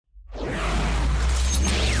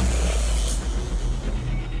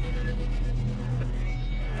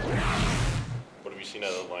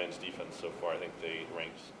season so far. I think they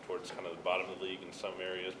ranked towards kind of the bottom of the league in some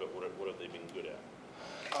areas, but what have they been good at?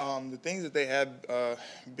 The things that they have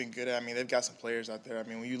been good at, I mean, they've got some players out there. I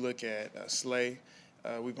mean, when you look at Slay,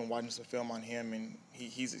 we've been watching some film on him, and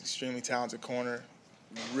he's an extremely talented corner,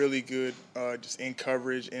 really good just in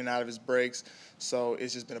coverage, in and out of his breaks. So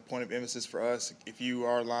it's just been a point of emphasis for us. If you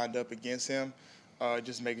are lined up against him,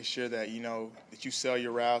 just making sure that that you sell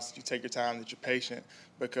your routes, that you take your time, that you're patient,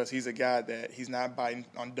 because he's a guy that he's not biting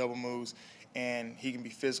on double moves, and he can be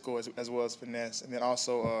physical as well as finesse. And then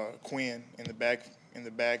also Quinn in the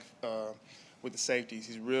back with the safeties.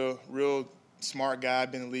 He's a real smart guy,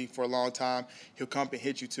 been in the league for a long time. He'll come up and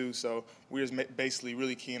hit you too. So we're just basically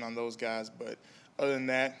really keen on those guys. But other than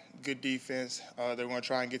that, good defense. They're going to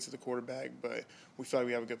try and get to the quarterback, but we feel like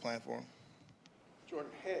we have a good plan for them.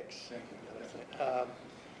 Jordan Hicks. Thank you.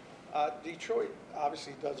 Detroit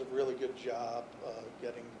obviously does a really good job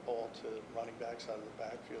getting the ball to running backs out of the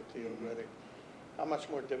backfield to you already. How much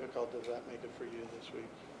more difficult does that make it for you this week?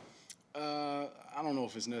 I don't know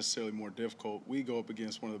if it's necessarily more difficult. We go up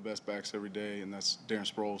against one of the best backs every day, and that's Darren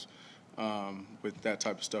Sproles. With that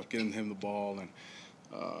type of stuff, getting him the ball and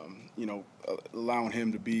allowing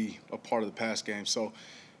him to be a part of the pass game. So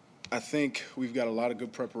I think we've got a lot of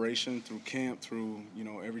good preparation through camp, through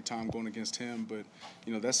every time going against him. But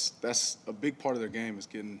that's a big part of their game is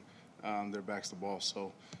getting their backs the ball.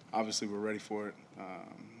 So obviously we're ready for it.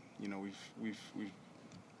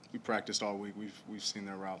 We practiced all week. We've seen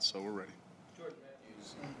their routes, so we're ready. Jordan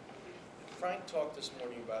Matthews, Frank talked this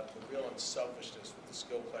morning about the real unselfishness with the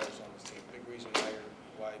skill players on this team. Big reason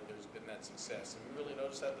why there's been that success. Have you really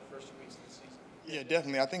noticed that the first 2 weeks of the season? Yeah,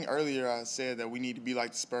 definitely. I think earlier I said that we need to be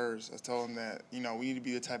like the Spurs. I told them that we need to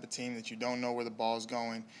be the type of team that you don't know where the ball's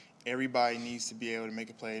going. Everybody needs to be able to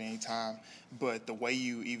make a play at any time. But the way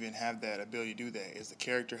you even have that ability to do that is the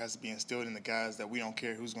character has to be instilled in the guys that we don't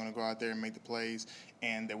care who's going to go out there and make the plays,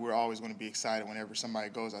 and that we're always going to be excited whenever somebody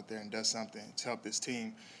goes out there and does something to help this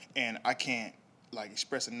team. And I can't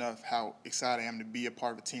express enough how excited I am to be a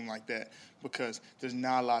part of a team like that, because there's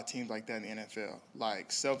not a lot of teams like that in the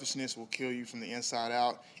NFL. Selfishness will kill you from the inside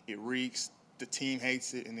out. It reeks. The team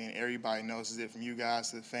hates it, and then everybody notices it, from you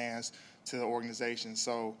guys to the fans to the organization.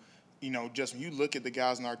 So, just when you look at the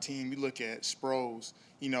guys on our team, you look at Sproles.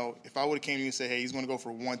 If I would have came to you and said, hey, he's going to go for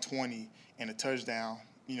 120 and a touchdown,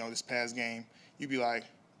 this past game, you'd be like,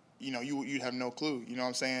 you'd have no clue. You know what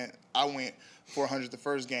I'm saying? I went 400 the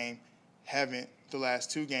first game, haven't the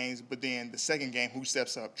last 2 games, but then the second game, who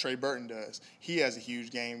steps up? Trey Burton does. He has a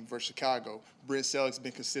huge game versus Chicago. Brent Selleck's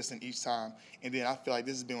been consistent each time. And then I feel like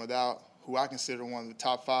this has been without who I consider one of the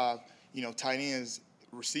top 5, tight ends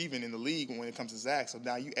receiving in the league when it comes to Zach. So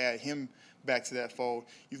now you add him back to that fold.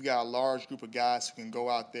 You've got a large group of guys who can go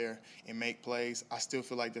out there and make plays. I still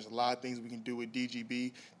feel like there's a lot of things we can do with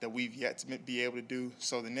DGB that we've yet to be able to do.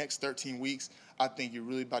 So the next 13 weeks, I think you're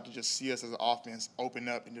really about to just see us as an offense open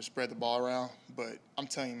up and just spread the ball around. But I'm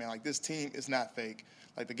telling you, man, this team is not fake.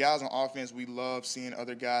 The guys on offense, we love seeing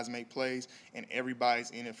other guys make plays, and everybody's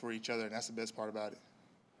in it for each other, and that's the best part about it.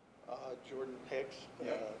 Jordan Hicks.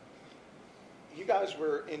 You guys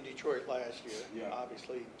were in Detroit last year. Yeah.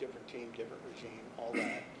 Obviously, different team, different regime, all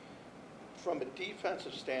that. From a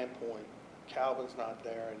defensive standpoint, Calvin's not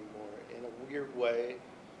there anymore. In a weird way,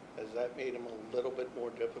 has that made him a little bit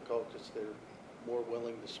more difficult because they're more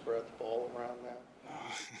willing to spread the ball around now?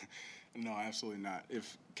 No, absolutely not.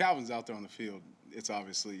 If Calvin's out there on the field, it's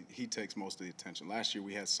obviously he takes most of the attention. Last year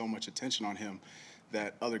we had so much attention on him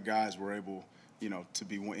that other guys were able, to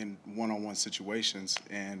be in one-on-one situations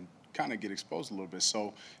and kind of get exposed a little bit.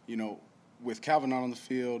 So, with Calvin not on the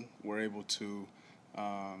field, we're able to,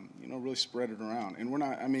 really spread it around. And we're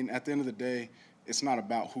not, at the end of the day, it's not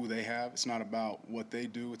about who they have. It's not about what they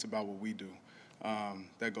do. It's about what we do.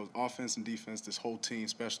 That goes offense and defense, this whole team,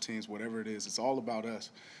 special teams, whatever it is. It's all about us.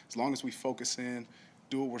 As long as we focus in,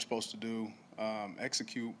 do what we're supposed to do,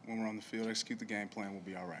 execute when we're on the field, execute the game plan, we'll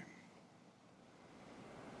be all right.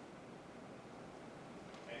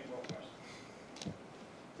 Any more questions?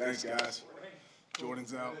 Thanks, guys.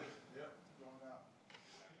 Jordan's out.